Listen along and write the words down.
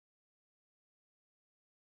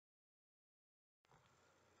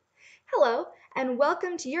Hello, and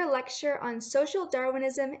welcome to your lecture on social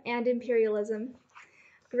Darwinism and imperialism.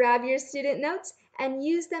 Grab your student notes and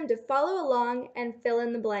use them to follow along and fill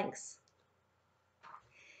in the blanks.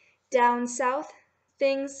 Down south,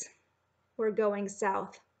 things were going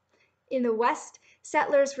south. In the west,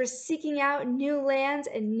 settlers were seeking out new lands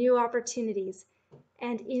and new opportunities.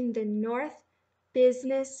 And in the north,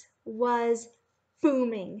 business was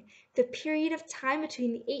booming. The period of time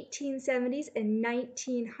between the 1870s and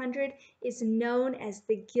 1900 is known as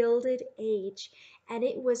the Gilded Age, and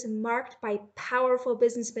it was marked by powerful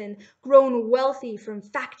businessmen grown wealthy from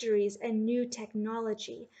factories and new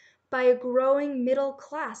technology, by a growing middle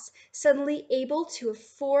class suddenly able to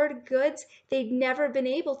afford goods they'd never been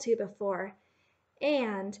able to before.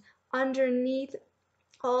 And underneath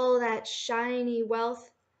all that shiny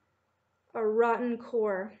wealth, a rotten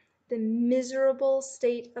core, the miserable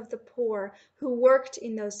state of the poor who worked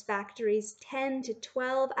in those factories 10 to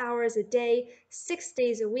 12 hours a day, 6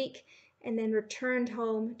 days a week, and then returned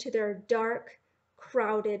home to their dark,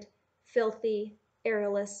 crowded, filthy,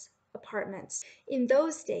 airless apartments. In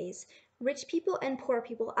those days, rich people and poor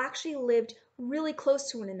people actually lived really close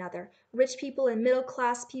to one another. Rich people and middle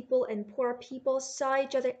class people and poor people saw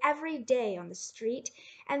each other every day on the street,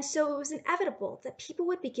 and so it was inevitable that people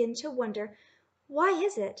would begin to wonder, why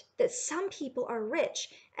is it that some people are rich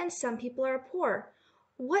and some people are poor?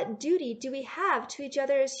 What duty do we have to each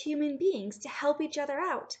other as human beings to help each other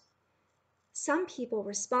out? Some people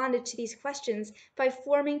responded to these questions by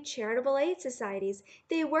forming charitable aid societies.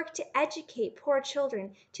 They worked to educate poor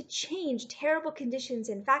children, to change terrible conditions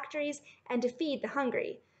in factories, and to feed the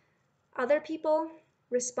hungry. Other people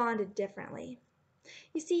responded differently.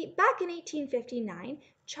 You see, back in 1859,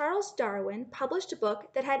 Charles Darwin published a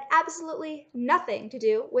book that had absolutely nothing to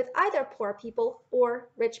do with either poor people or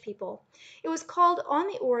rich people. It was called On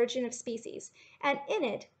the Origin of Species, and in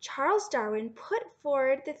it, Charles Darwin put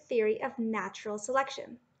forward the theory of natural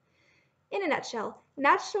selection. In a nutshell,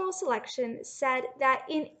 natural selection said that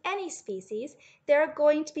in any species, there are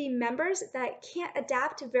going to be members that can't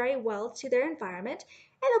adapt very well to their environment,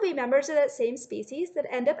 and there'll be members of that same species that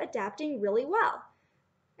end up adapting really well.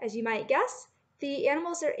 As you might guess, the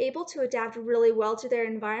animals that are able to adapt really well to their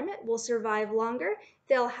environment will survive longer,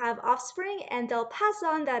 they'll have offspring, and they'll pass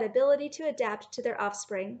on that ability to adapt to their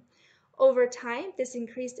offspring. Over time, this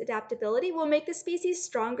increased adaptability will make the species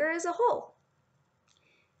stronger as a whole.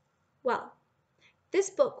 Well, this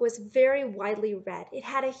book was very widely read. It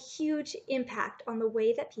had a huge impact on the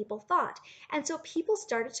way that people thought. And so people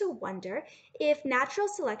started to wonder if natural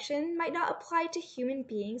selection might not apply to human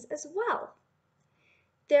beings as well.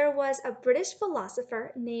 There was a British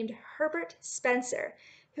philosopher named Herbert Spencer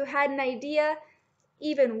who had an idea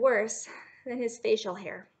even worse than his facial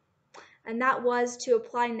hair, and that was to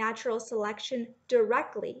apply natural selection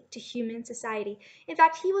directly to human society. In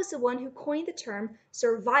fact, he was the one who coined the term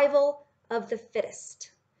survival of the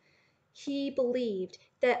fittest. He believed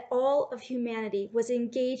that all of humanity was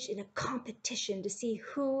engaged in a competition to see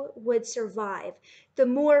who would survive. The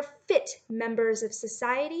more fit members of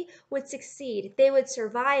society would succeed. They would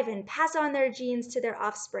survive and pass on their genes to their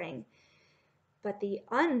offspring. But the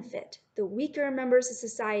unfit, the weaker members of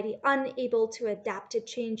society, unable to adapt to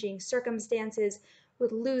changing circumstances,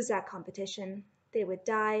 would lose that competition. They would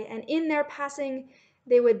die, and in their passing,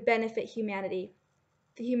 they would benefit humanity.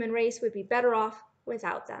 The human race would be better off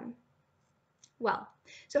without them. Well,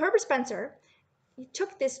 so Herbert Spencer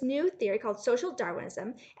took this new theory called social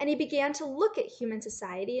Darwinism, and he began to look at human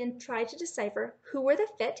society and try to decipher who were the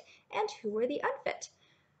fit and who were the unfit.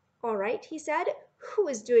 All right, he said, who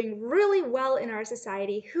is doing really well in our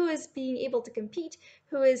society? Who is being able to compete?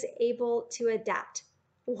 Who is able to adapt?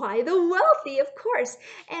 Why, the wealthy, of course,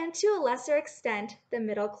 and to a lesser extent, the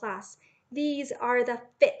middle class. These are the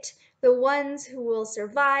fit, the ones who will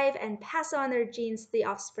survive and pass on their genes to the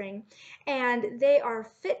offspring. And they are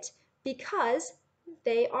fit because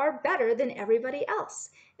they are better than everybody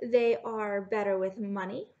else. They are better with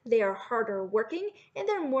money, they are harder working, and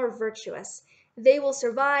they're more virtuous. They will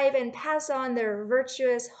survive and pass on their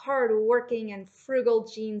virtuous, hard-working, and frugal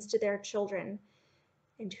genes to their children.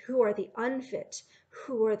 And who are the unfit?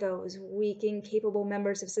 Who are those weak, incapable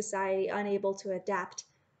members of society unable to adapt?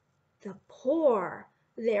 The poor.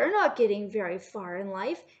 They're not getting very far in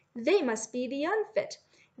life. They must be the unfit.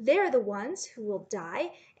 They're the ones who will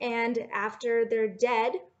die, and after they're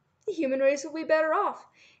dead, the human race will be better off.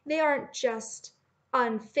 They aren't just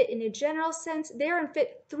unfit in a general sense, they're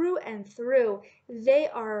unfit through and through. They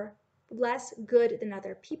are less good than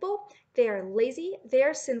other people. They are lazy, they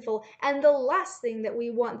are sinful, and the last thing that we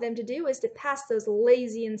want them to do is to pass those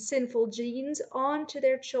lazy and sinful genes on to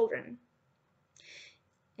their children.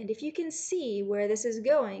 And if you can see where this is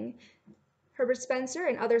going, Herbert Spencer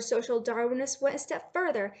and other social Darwinists went a step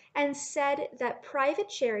further and said that private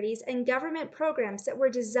charities and government programs that were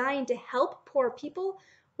designed to help poor people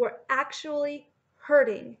were actually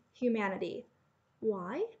hurting humanity.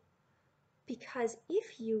 Why? Because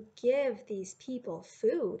if you give these people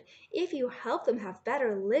food, if you help them have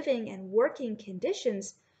better living and working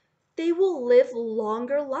conditions, they will live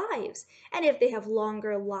longer lives. And if they have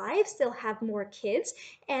longer lives, they'll have more kids,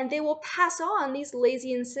 and they will pass on these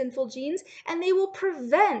lazy and sinful genes, and they will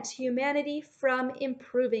prevent humanity from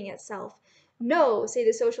improving itself. No, say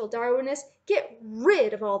the social Darwinists, get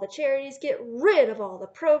rid of all the charities, get rid of all the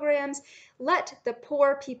programs, let the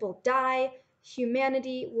poor people die.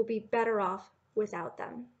 Humanity will be better off without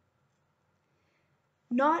them.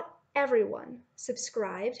 Not everyone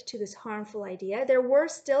subscribed to this harmful idea. There were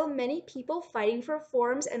still many people fighting for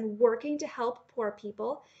reforms and working to help poor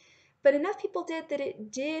people, but enough people did that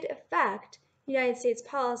it did affect United States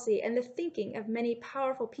policy and the thinking of many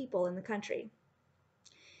powerful people in the country.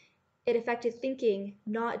 It affected thinking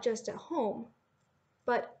not just at home,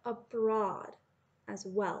 but abroad as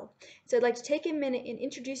well. So I'd like to take a minute and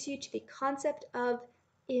introduce you to the concept of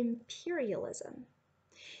imperialism.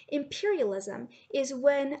 Imperialism is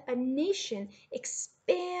when a nation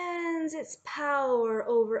expands its power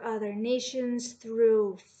over other nations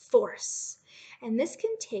through force. And this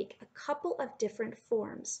can take a couple of different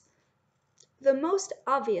forms. The most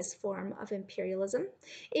obvious form of imperialism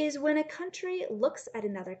is when a country looks at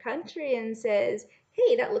another country and says,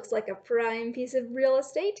 hey, that looks like a prime piece of real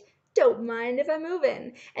estate. Don't mind if I move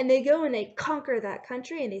in. And they go and they conquer that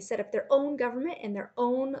country and they set up their own government and their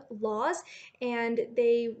own laws and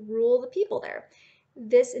they rule the people there.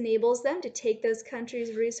 This enables them to take those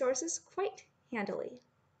countries' resources quite handily.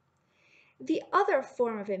 The other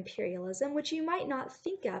form of imperialism, which you might not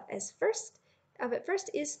think of at first,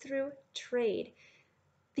 is through trade.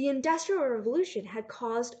 The Industrial Revolution had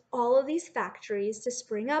caused all of these factories to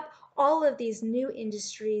spring up, all of these new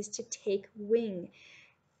industries to take wing.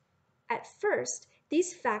 At first,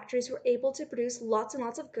 these factories were able to produce lots and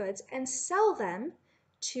lots of goods and sell them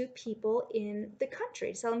to people in the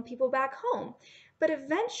country, selling people back home. But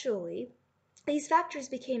eventually, these factories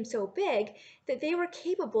became so big that they were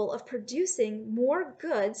capable of producing more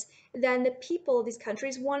goods than the people of these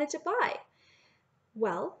countries wanted to buy.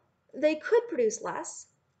 Well, they could produce less,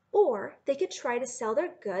 or they could try to sell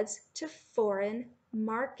their goods to foreign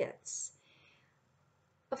markets.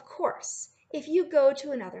 Of course, if you go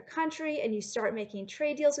to another country and you start making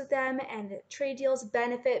trade deals with them and the trade deals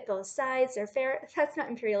benefit both sides, they're fair, that's not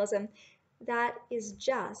imperialism. That is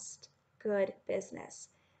just good business.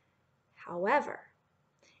 However,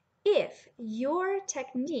 if your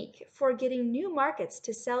technique for getting new markets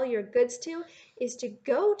to sell your goods to is to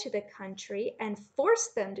go to the country and force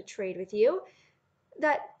them to trade with you,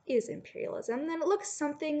 that is imperialism. Then it looks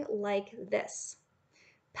something like this.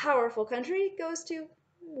 Powerful country goes to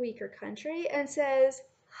weaker country and says,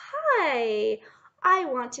 hi, I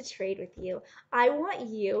want to trade with you. I want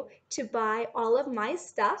you to buy all of my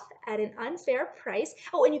stuff at an unfair price.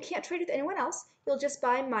 Oh, and you can't trade with anyone else. You'll just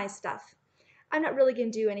buy my stuff. I'm not really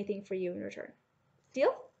going to do anything for you in return.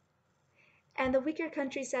 Deal? And the weaker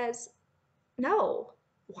country says, no,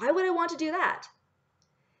 why would I want to do that?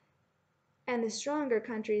 And the stronger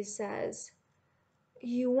country says,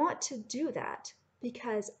 you want to do that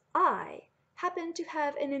because I happen to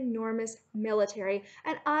have an enormous military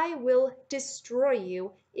and I will destroy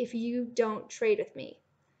you if you don't trade with me.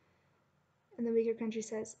 And the weaker country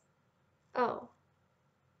says, oh.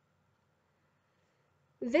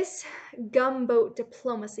 This gumboat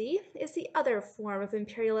diplomacy is the other form of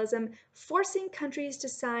imperialism, forcing countries to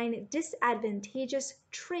sign disadvantageous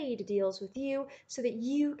trade deals with you so that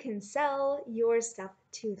you can sell your stuff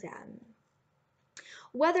to them.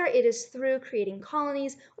 Whether it is through creating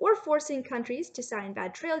colonies or forcing countries to sign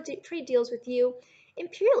bad trade deals with you,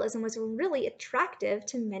 imperialism was really attractive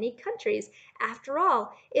to many countries. After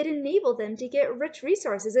all, it enabled them to get rich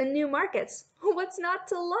resources and new markets. What's not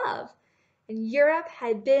to love? And Europe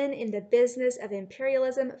had been in the business of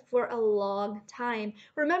imperialism for a long time.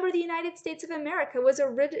 Remember, the United States of America was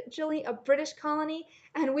originally a British colony,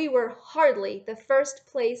 and we were hardly the first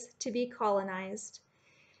place to be colonized.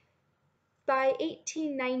 By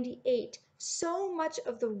 1898, so much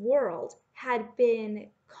of the world had been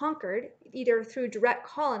conquered, either through direct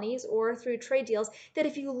colonies or through trade deals, that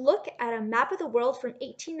if you look at a map of the world from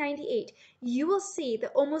 1898, you will see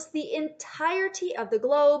that almost the entirety of the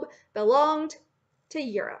globe belonged to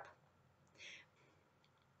Europe.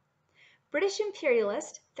 British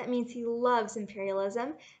imperialist, that means he loves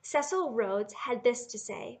imperialism, Cecil Rhodes had this to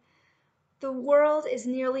say: The world is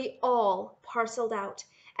nearly all parceled out,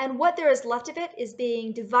 and what there is left of it is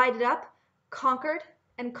being divided up, conquered,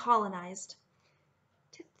 and colonized.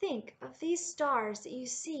 To think of these stars that you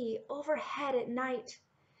see overhead at night,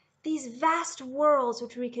 these vast worlds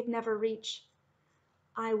which we could never reach.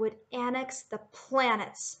 I would annex the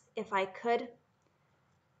planets if I could.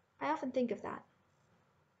 I often think of that.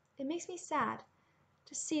 It makes me sad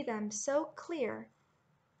to see them so clear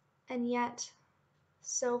and yet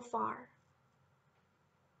so far.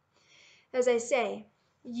 As I say,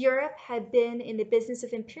 Europe had been in the business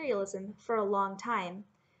of imperialism for a long time.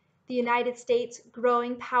 The United States,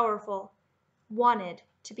 growing powerful, wanted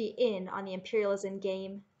to be in on the imperialism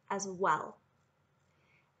game as well.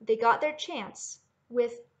 They got their chance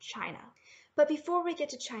with China. But before we get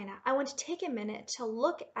to China, I want to take a minute to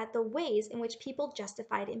look at the ways in which people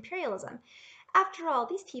justified imperialism. After all,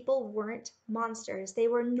 these people weren't monsters. They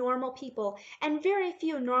were normal people. And very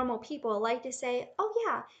few normal people like to say, oh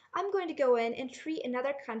yeah, I'm going to go in and treat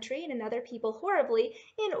another country and another people horribly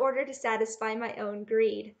in order to satisfy my own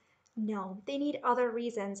greed. No, they need other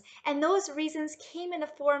reasons. And those reasons came in the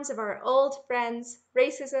forms of our old friends,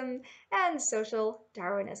 racism and social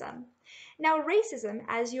Darwinism. Now, racism,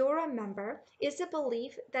 as you'll remember, is the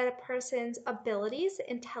belief that a person's abilities,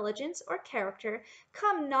 intelligence, or character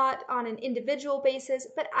come not on an individual basis,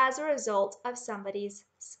 but as a result of somebody's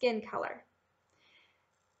skin color.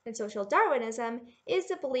 And social Darwinism is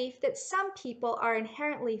the belief that some people are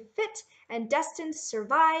inherently fit and destined to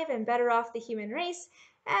survive and better off the human race,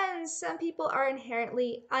 and some people are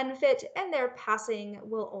inherently unfit and their passing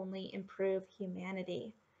will only improve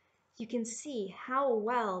humanity. You can see how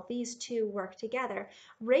well these two work together.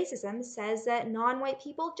 Racism says that non-white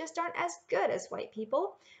people just aren't as good as white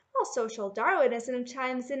people, while social Darwinism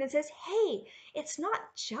chimes in and says, hey, it's not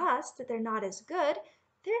just that they're not as good,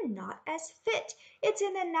 they're not as fit. It's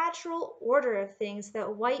in the natural order of things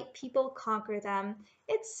that white people conquer them.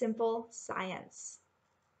 It's simple science.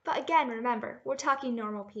 But again, remember, we're talking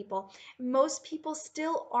normal people. Most people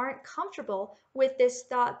still aren't comfortable with this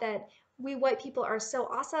thought that we white people are so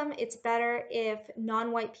awesome, it's better if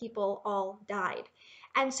non-white people all died.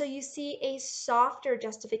 And so you see a softer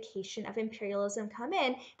justification of imperialism come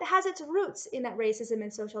in that has its roots in that racism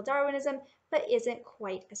and social Darwinism, but isn't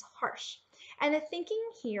quite as harsh. And the thinking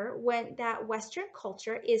here went that Western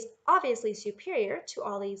culture is obviously superior to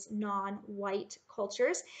all these non-white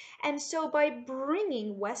cultures. And so by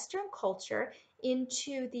bringing Western culture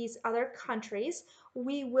into these other countries,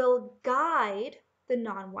 we will guide the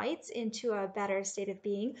non-whites into a better state of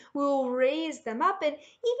being. We'll raise them up, and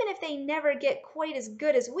even if they never get quite as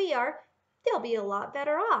good as we are, they'll be a lot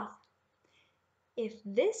better off. If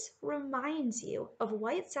this reminds you of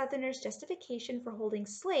white Southerners' justification for holding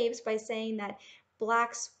slaves by saying that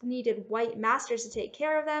blacks needed white masters to take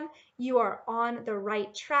care of them, you are on the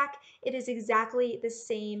right track. It is exactly the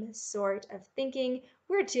same sort of thinking.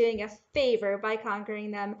 We're doing a favor by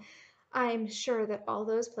conquering them. I'm sure that all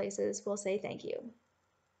those places will say thank you.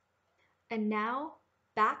 And now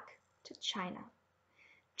back to China.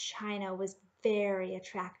 China was very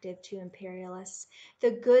attractive to imperialists.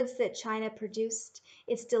 The goods that China produced,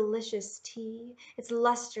 its delicious tea, its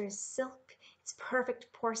lustrous silk, its perfect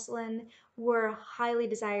porcelain, were highly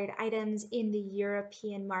desired items in the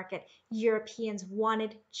European market. Europeans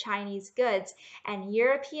wanted Chinese goods, and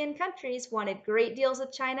European countries wanted great deals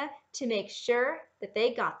with China to make sure that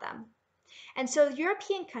they got them. And so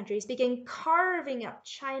European countries began carving up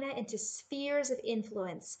China into spheres of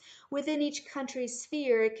influence. Within each country's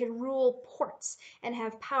sphere, it could rule ports and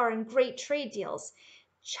have power and great trade deals.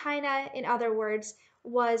 China, in other words,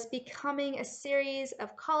 was becoming a series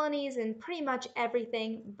of colonies in pretty much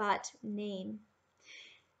everything but name.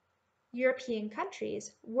 European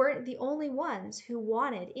countries weren't the only ones who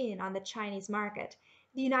wanted in on the Chinese market.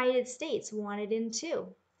 The United States wanted in too,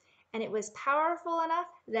 and it was powerful enough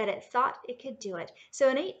that it thought it could do it. So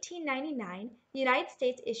in 1899, the United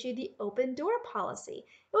States issued the open door policy.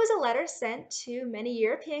 It was a letter sent to many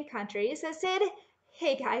European countries that said,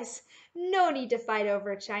 hey guys, no need to fight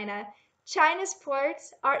over China. China's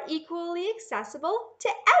ports are equally accessible to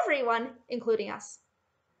everyone, including us.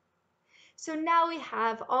 So now we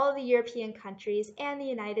have all the European countries and the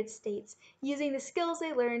United States using the skills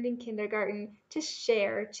they learned in kindergarten to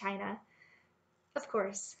share China. Of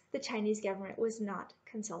course, the Chinese government was not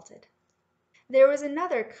consulted. There was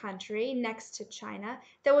another country next to China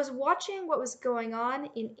that was watching what was going on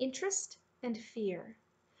in interest and fear.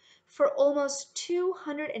 For almost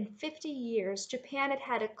 250 years, Japan had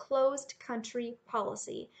had a closed country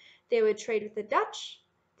policy. They would trade with the Dutch,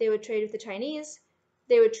 they would trade with the Chinese,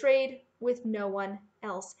 they would trade with no one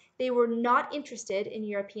else. They were not interested in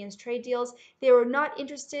Europeans' trade deals. They were not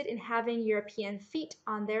interested in having European feet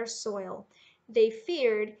on their soil. They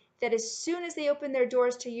feared that as soon as they opened their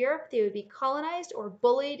doors to Europe, they would be colonized or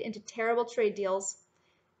bullied into terrible trade deals.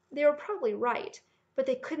 They were probably right, but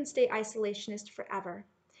they couldn't stay isolationist forever.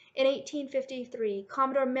 In 1853,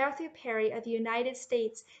 Commodore Matthew Perry of the United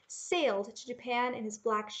States sailed to Japan in his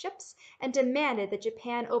black ships and demanded that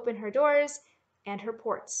Japan open her doors and her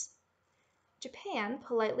ports. Japan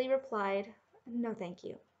politely replied, "No, thank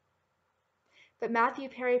you." But Matthew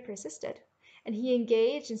Perry persisted, and he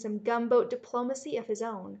engaged in some gunboat diplomacy of his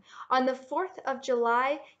own. On the 4th of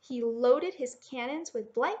July, he loaded his cannons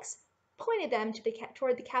with blanks, pointed them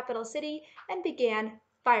toward the capital city, and began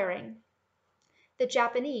firing. The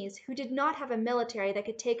Japanese, who did not have a military that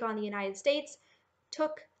could take on the United States,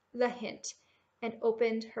 took the hint and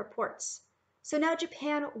opened her ports. So now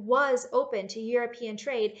Japan was open to European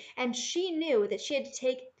trade, and she knew that she had to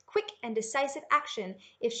take quick and decisive action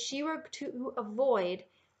if she were to avoid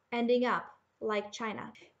ending up like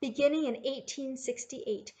China. Beginning in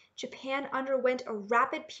 1868, Japan underwent a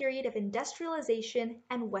rapid period of industrialization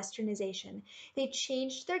and westernization. They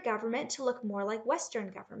changed their government to look more like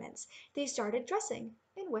Western governments. They started dressing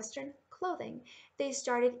in Western clothing. They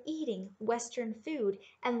started eating Western food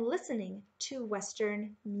and listening to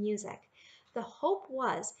Western music. The hope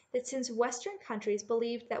was that since Western countries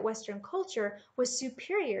believed that Western culture was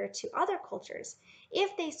superior to other cultures,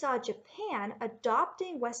 if they saw Japan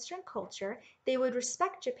adopting Western culture, they would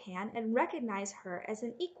respect Japan and recognize her as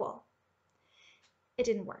an equal. It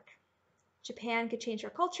didn't work. Japan could change her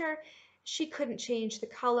culture, she couldn't change the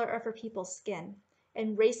color of her people's skin,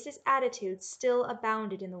 and racist attitudes still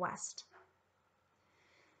abounded in the West.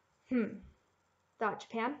 Thought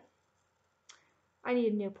Japan. I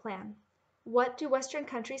need a new plan. What do Western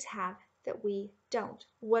countries have that we don't?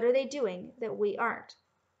 What are they doing that we aren't?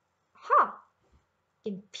 Ha!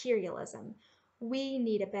 Imperialism. We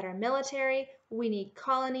need a better military, we need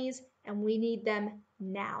colonies, and we need them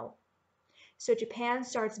now. So Japan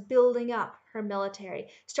starts building up her military,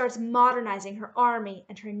 starts modernizing her army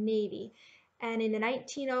and her navy. And in the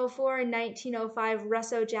 1904 and 1905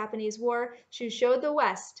 Russo-Japanese War, she showed the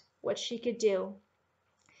West what she could do.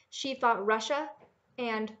 She fought Russia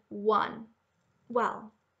and won.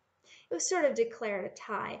 Well, it was sort of declared a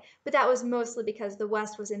tie, but that was mostly because the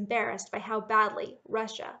West was embarrassed by how badly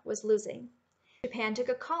Russia was losing. Japan took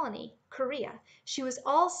a colony, Korea. She was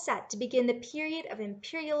all set to begin the period of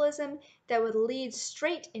imperialism that would lead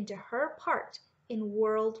straight into her part in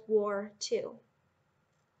World War II.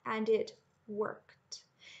 And it worked.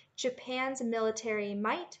 Japan's military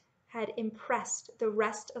might had impressed the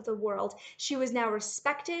rest of the world. She was now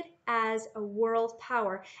respected as a world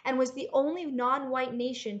power and was the only non-white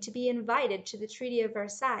nation to be invited to the Treaty of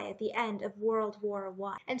Versailles at the end of World War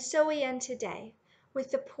I. And so we end today,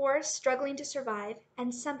 with the poor struggling to survive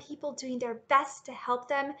and some people doing their best to help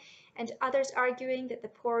them and others arguing that the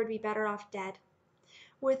poor would be better off dead.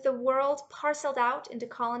 With the world parceled out into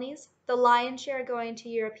colonies, the lion's share going to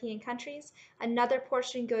European countries, another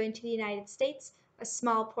portion going to the United States, a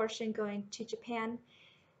small portion going to Japan,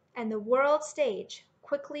 and the world stage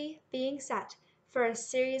quickly being set for a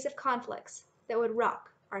series of conflicts that would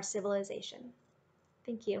rock our civilization.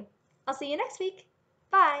 Thank you. I'll see you next week.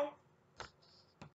 Bye.